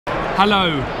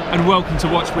Hello and welcome to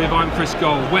Watch With. I'm Chris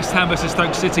Gold. West Ham versus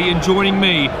Stoke City, and joining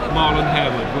me, Marlon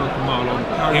Harewood. Welcome, Marlon.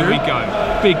 Here we go.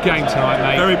 Big game tonight,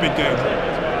 mate. Very big game.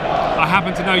 I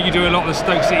happen to know you do a lot of the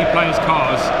Stoke City players'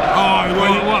 cars. Oh,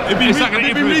 well, you've been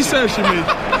researching me.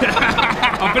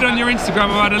 I've been on your Instagram,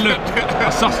 I've had a look.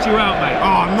 I sussed you out, mate.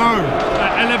 Oh, no.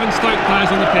 11 Stoke players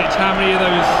on the pitch. How many of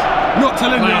those? Not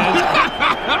telling you.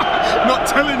 Not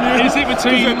telling you. Is it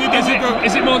between?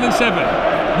 Is it more than 7?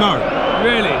 No.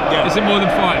 Really? Yeah. Is it more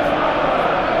than 5?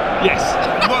 Yes.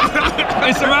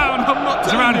 It's around.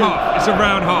 It's around half. It's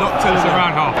around half. Not telling it's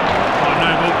around half. Oh,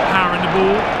 Noble powering the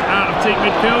ball out of deep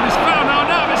midfield. It's found. Oh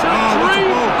no! It's a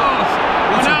dream pass.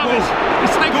 Oh now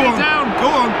it's taking it down. Go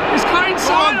on. It's cutting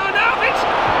inside. Oh now it's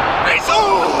It's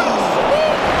almost there.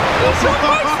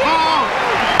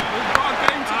 We've got a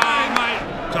game today, mate.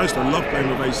 I used to love playing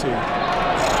with AC. Well,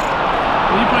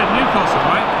 you played Newcastle,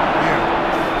 right? Yeah.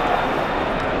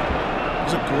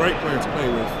 He's a great player to play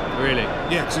with. Really?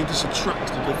 Yeah, because he just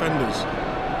attracts the defenders.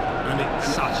 And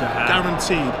it's such a hand.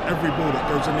 Guaranteed every ball that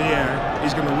goes in the air,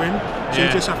 he's going to win. So you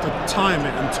just have to time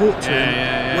it and talk to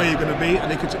him where you're going to be,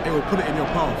 and it will put it in your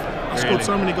path. I scored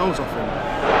so many goals off him.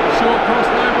 Short cross,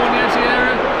 Noble on the edge of the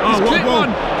area. He's clipped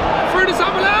one. Through to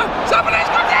Zabala.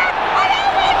 Zabala's got down. I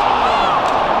love it.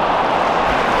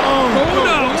 Oh,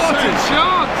 corner. What a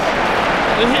chance.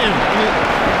 They hit him.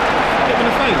 Hit him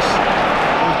in the face.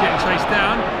 He's getting chased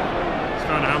down. He's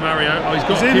found out Mario. Oh, he's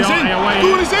got Chiante away. Go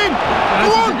on, he's in.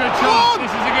 This is a good chance.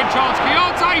 This is a good chance.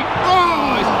 Chiante.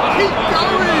 Keep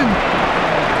going.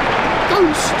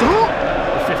 Don't stop.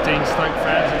 The 15 Stoke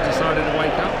fans have decided to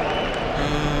wake up.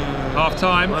 Half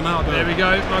time. There we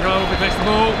go. Michael Oldby collects the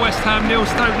ball. West Ham 0,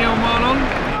 Stoke 0. Marlon.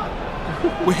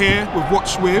 We're here with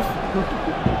Watch With.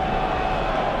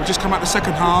 We've just come out the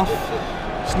second half.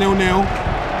 It's 0-0.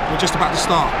 We're just about to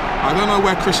start. I don't know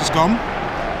where Chris has gone,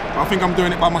 but I think I'm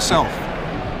doing it by myself.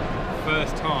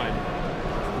 First time.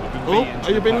 Oh,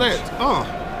 you've been led. Oh,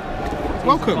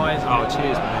 welcome. Oh,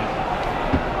 cheers, mate.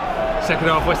 Second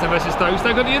half, West Ham versus Stoke.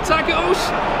 Stoke got the attack. Oh,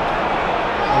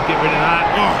 I'll get rid of that.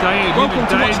 Welcome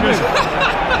to Watch With.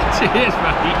 Cheers,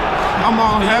 mate. I'm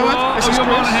Marlon Harewood. This is you're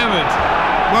Marlon Harewood.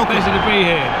 Welcome. Pleasure to be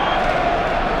here.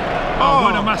 Oh,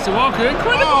 what a Master Walker.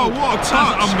 Incredible. Oh, what a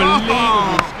touch. That's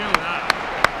unbelievable skill, that.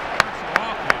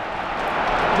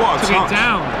 What a touch. Took it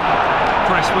down.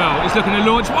 Press well. He's looking to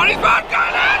launch one. He's back.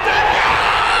 Going out.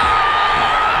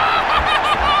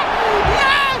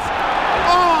 Yes!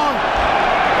 Oh!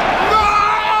 No!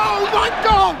 Oh my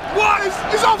God! What?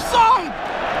 He's offside!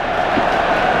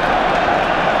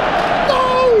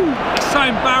 No! It's so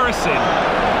embarrassing.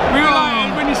 We were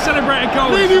like, when you celebrate a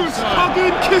goal, he was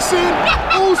hugging, kissing,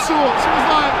 all sorts. It was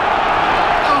like,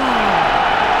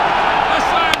 That's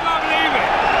so, I can't believe it.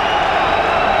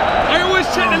 I always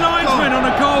check the linesman on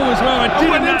a goal as well. I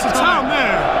went into town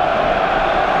there.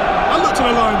 I looked at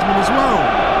the linesman as well.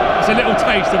 It's a little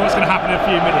taste of what's going to happen in a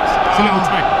few minutes. It's a little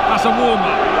taste. That's a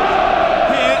warm-up.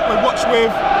 Here, we Watch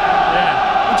With.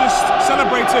 We just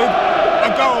celebrated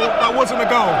a goal that wasn't a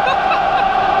goal.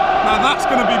 Now that's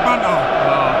going to be banter.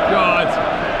 Oh God!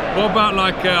 What about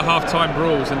like half-time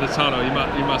brawls in the tunnel? You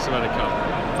must have had a couple.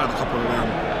 I've had a couple of them.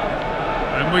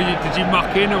 And did you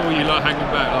muck in, or were you like hanging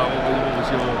back? Like, what was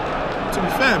your? To be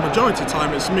fair, majority of the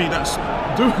time it's me that's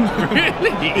doing them.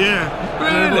 Really? Yeah. Really?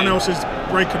 And everyone else is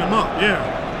breaking them up. Yeah.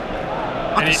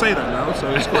 I can say that now, so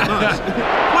it's quite nice.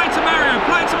 Play to Mario.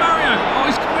 Play to Mario. Oh,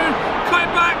 he's coming. Cutting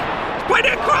back. He's played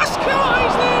it across. Oh,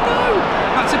 he's there. No.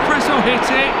 That's a press or hit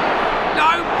it.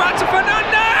 No, back to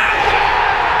Fernandez!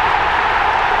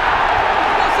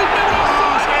 What's he giving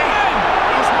offside again?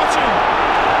 I was watching.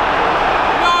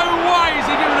 No way is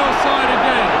he giving offside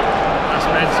again. That's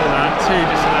mental, man. 2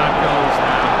 disallowed goals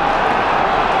now.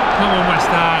 Come on,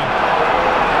 West Ham.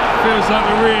 Feels like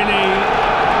we're really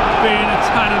being a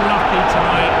tad unlucky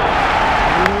tonight.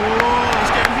 Oh,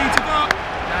 it's getting heated up.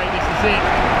 Okay, this is it.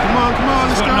 Come on,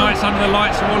 let's go. What nights under the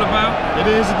lights are all about.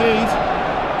 It is indeed.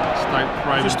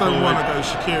 Just don't want to go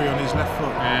Shaqiri on his left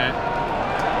foot. Yeah.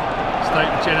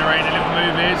 Stoke generating a little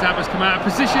move here. Zaba's come out of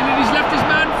position and he's left his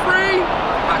man free.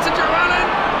 Back to Joe Allen.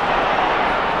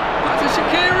 Back to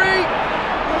Shaqiri.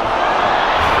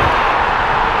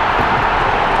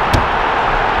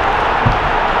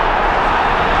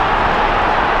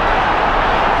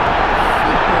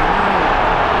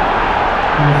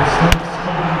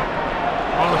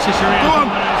 Oh, Shaqiri. Go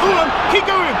on, keep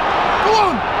going. Go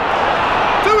on.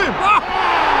 Do him.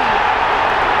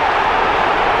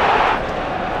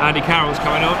 Andy Carroll's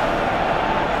coming on.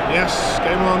 Yes,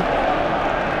 game on.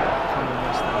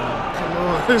 Come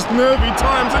on, it's nervy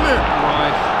times, isn't it?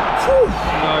 Right. Whew.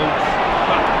 No.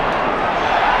 But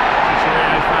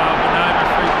foul, but no,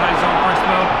 referee plays on.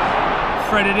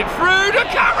 threaded it through to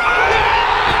Carroll!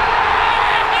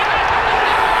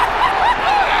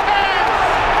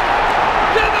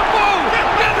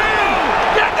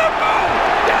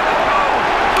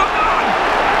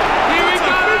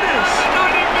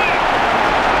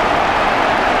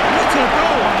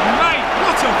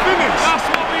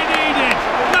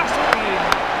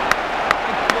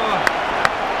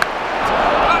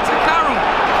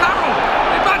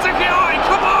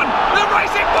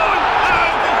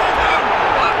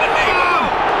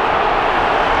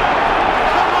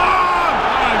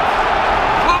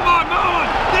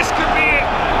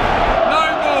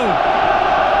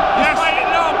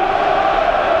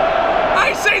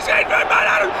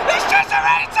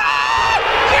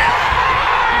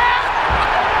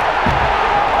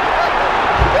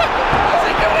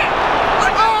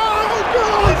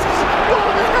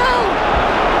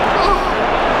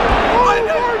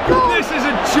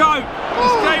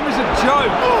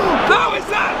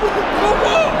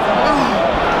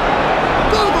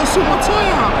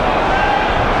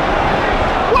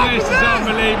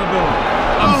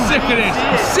 Sick of this.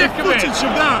 I'm sick of it.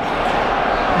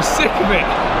 I'm sick of it.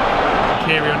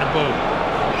 Shaqiri on the ball.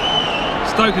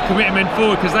 Stoke are committing men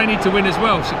forward because they need to win as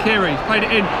well. Shaqiri played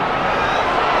it in.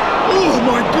 Oh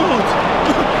my God!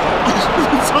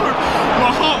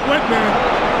 My heart went there.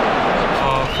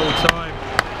 Oh, full time.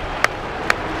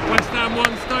 West Ham 1,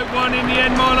 Stoke 1 in the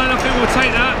end, Marlon. I think we'll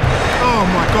take that. Oh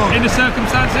my God. In the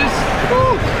circumstances.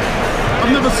 I've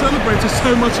never celebrated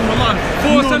so much in my life.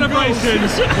 4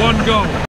 celebrations, 1 goal.